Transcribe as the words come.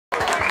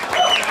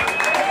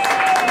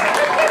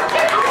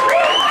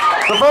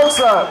So folks,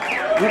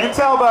 you can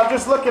tell by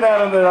just looking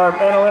at him that our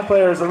mandolin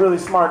player is a really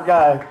smart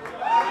guy.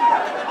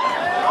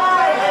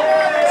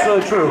 It's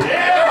really true.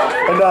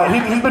 And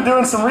he's been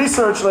doing some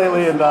research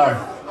lately, and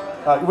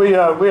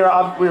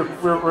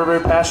we're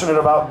very passionate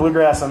about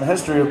bluegrass and the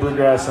history of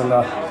bluegrass. And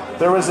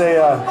there was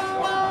a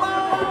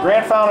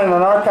grant found in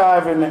an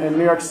archive in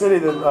New York City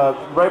that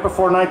right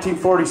before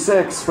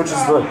 1946, which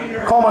is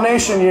the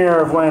culmination year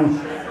of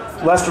when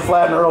Lester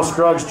Flatt and Earl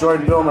Scruggs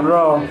joined Bill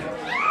Monroe,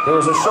 there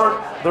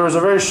was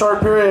a very short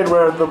period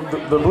where the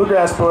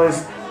bluegrass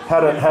boys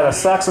had a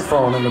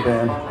saxophone in the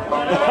band.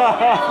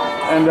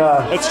 And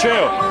it's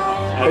true.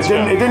 It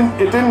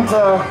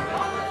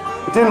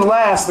didn't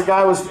last. It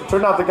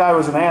turned out the guy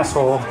was an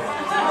asshole,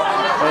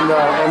 and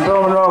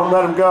Bill Monroe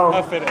let him go.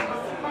 How fitting.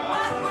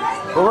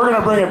 But we're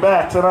gonna bring it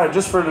back tonight,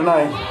 just for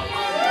tonight.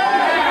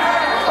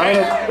 I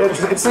mean,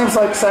 it seems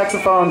like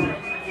saxophone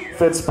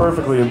fits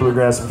perfectly in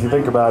bluegrass if you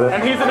think about it.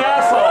 And he's an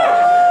asshole.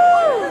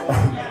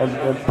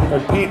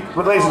 and Pete,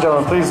 ladies and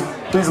gentlemen, please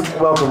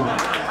welcome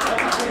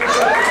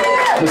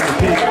Mr.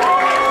 Pete.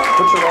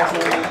 What's your last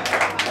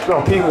name? No,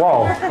 Pete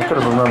Wall. I could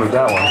have remembered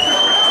that one.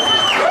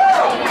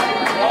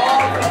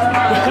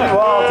 Pete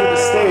Wall to the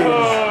stage.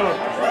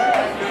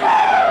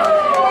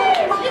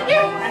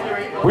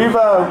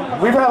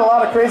 We've had a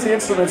lot of crazy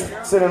instruments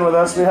sitting with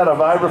us. We had a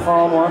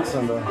vibraphone once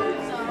and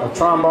a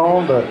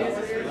trombone, but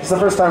it's the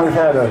first time we've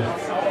had a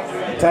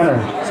tenor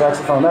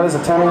saxophone. That is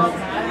a tenor?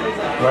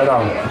 Right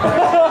on.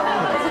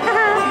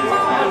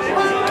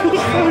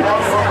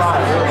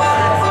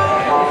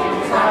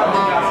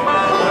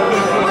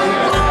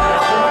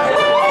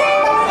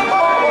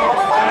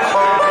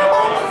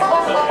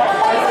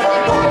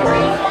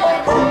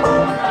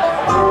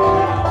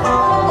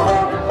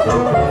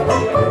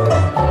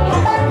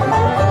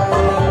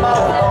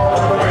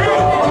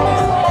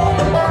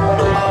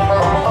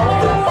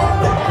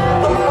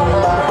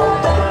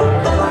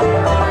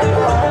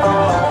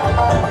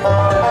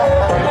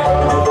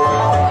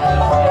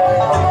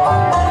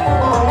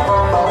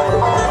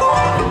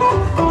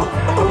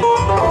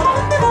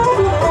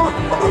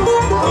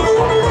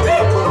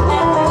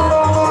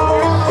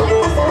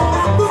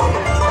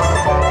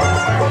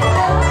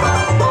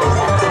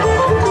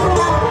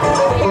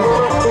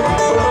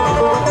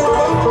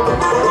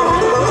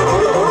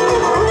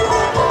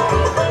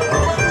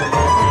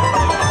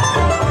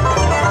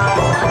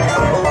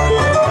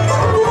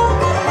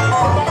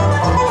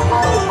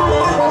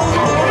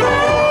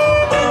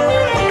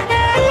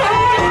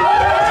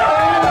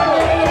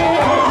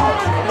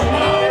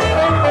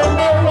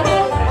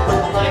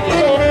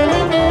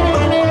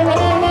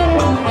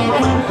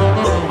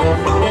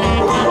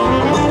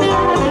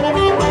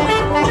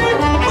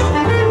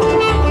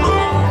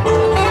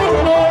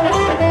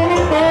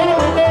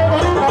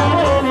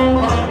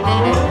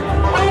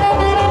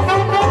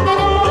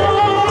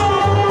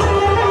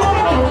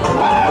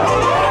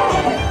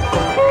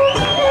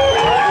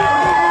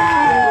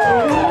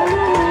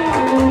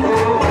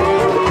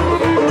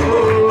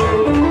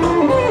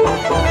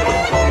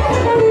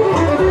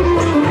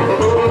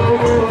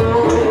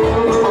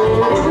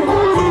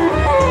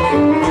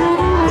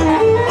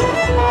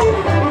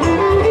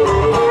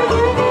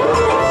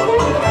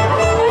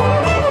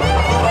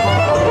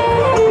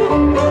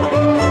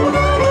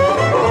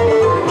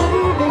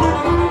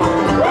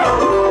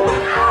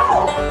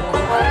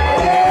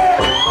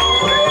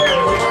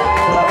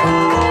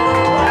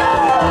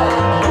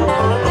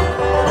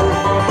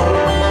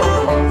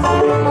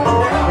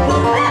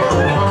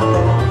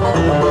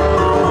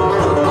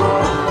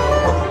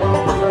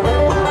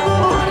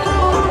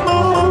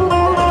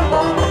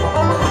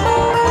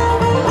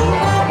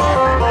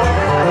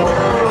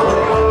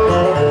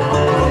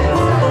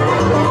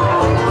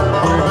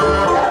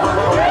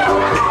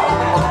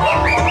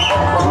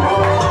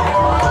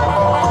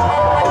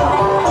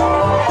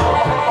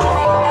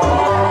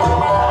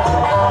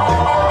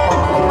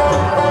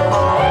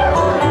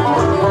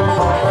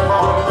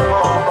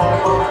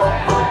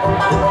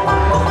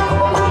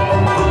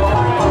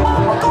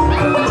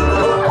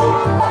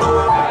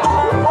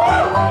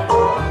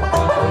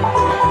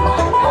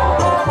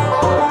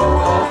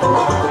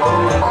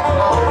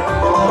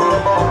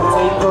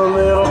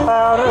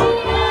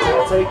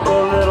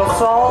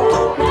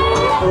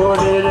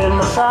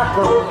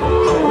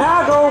 And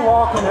I go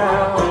walking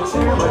out,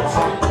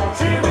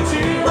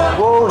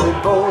 rolling,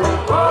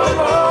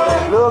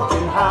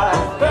 looking high,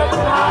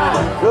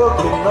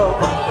 looking low,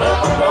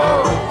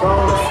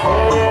 gonna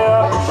stay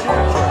up and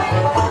shoot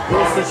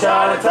you. Mr.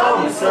 Charlie told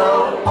me so.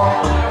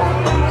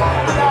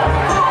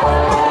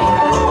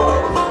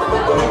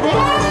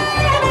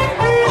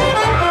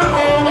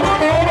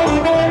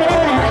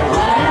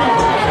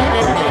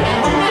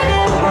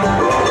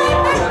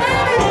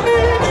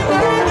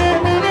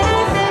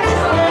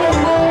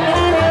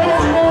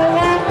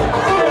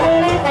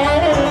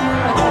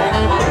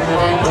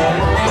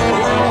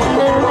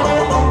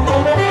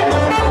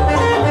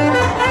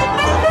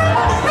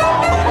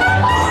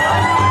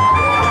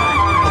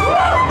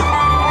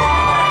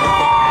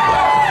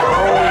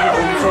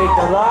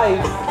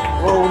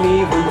 Won't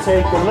even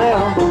take a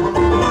limb,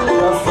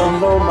 just some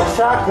load my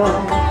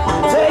shotgun,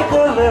 take a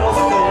little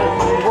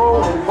spin,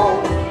 roll it,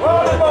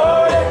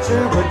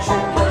 chuba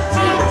chuba,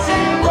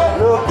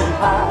 looking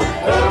high,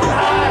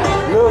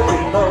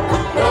 looking low,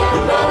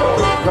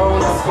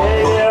 gonna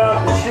stay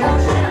up and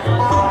shoot you.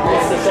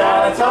 Mr.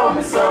 Shot told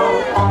me so.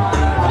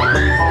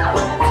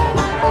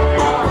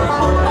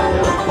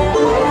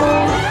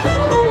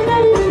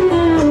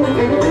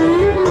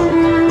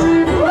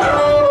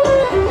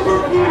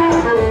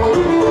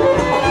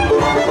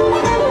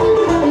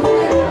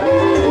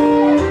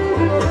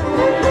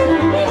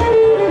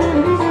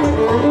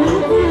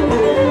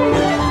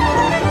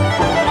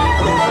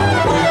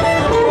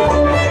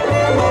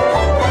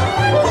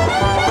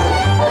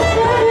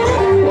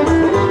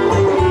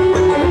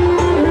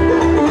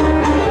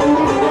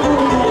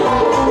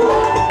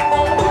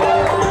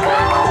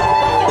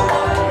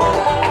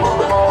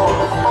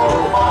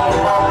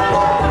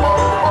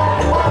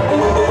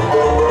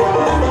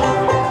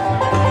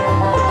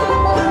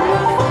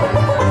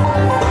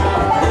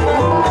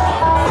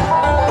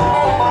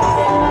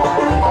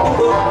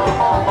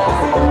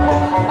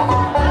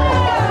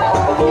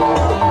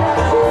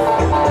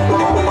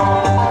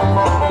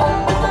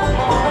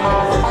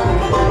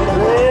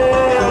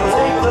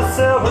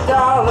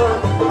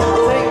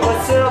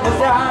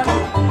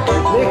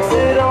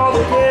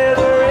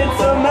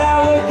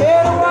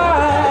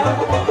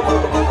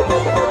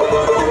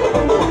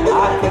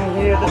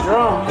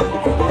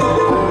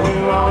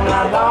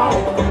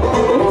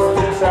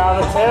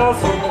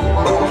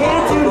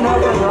 Can't do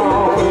nothing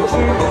wrong.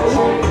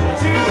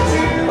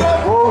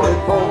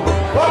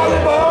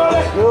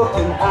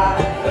 Looking high,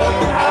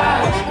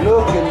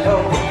 looking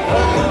low,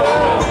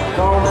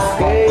 gonna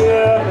stay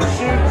up and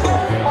shoot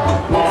you.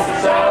 Mr.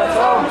 Charlie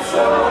told me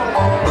so.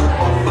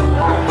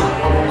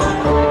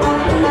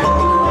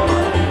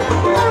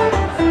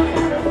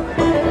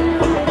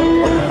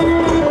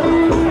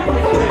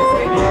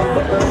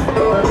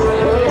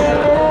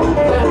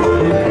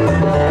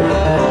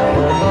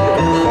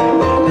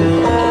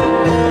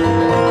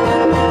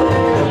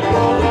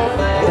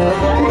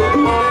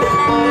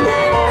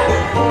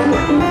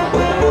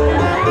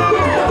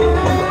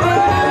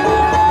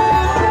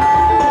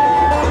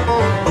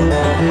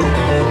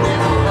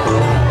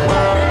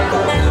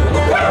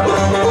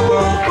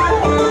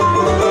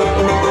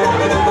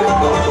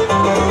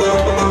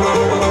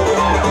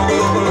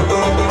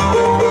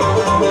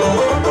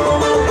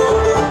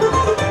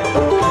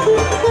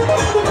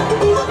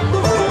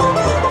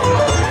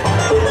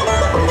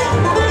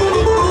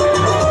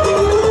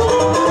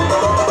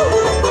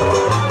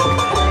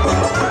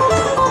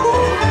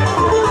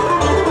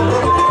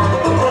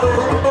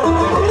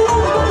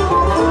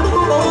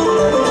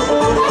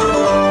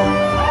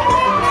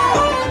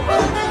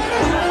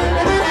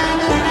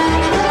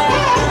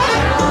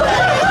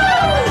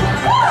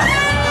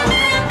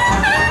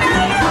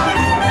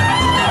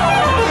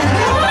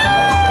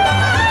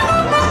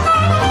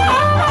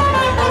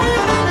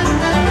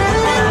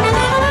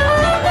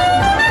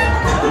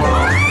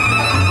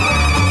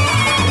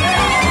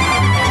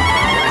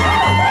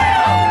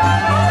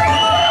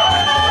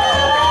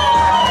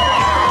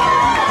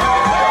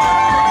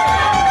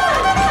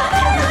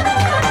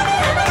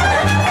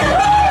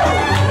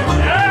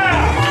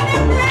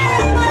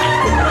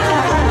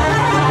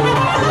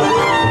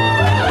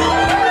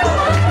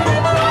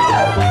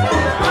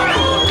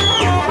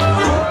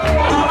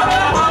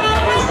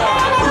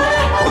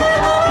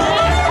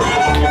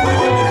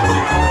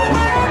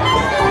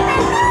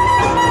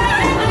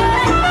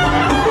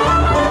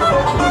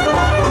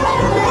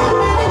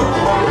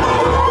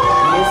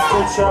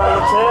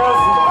 Charlie tells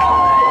me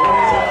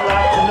what you'd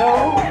like to know.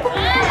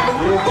 Give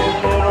me a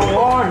little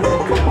warning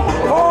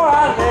before I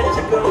let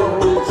you go.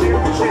 Choo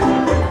choo,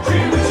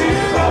 choo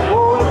choo,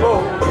 roll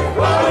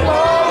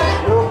it,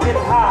 looking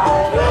high,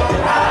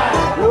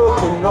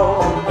 looking low,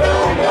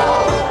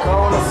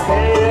 gonna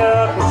stay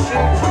up and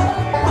shoot you.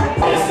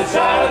 Mr.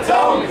 Charlie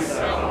told me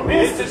so.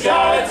 Mr.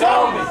 Charlie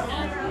told me.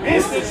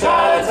 Mr.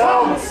 Charlie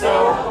told me so.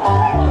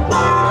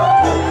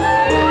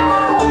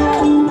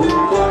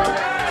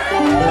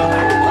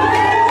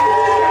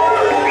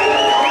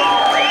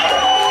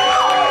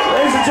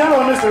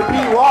 Mr.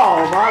 Pete Wall,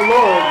 my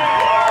lord.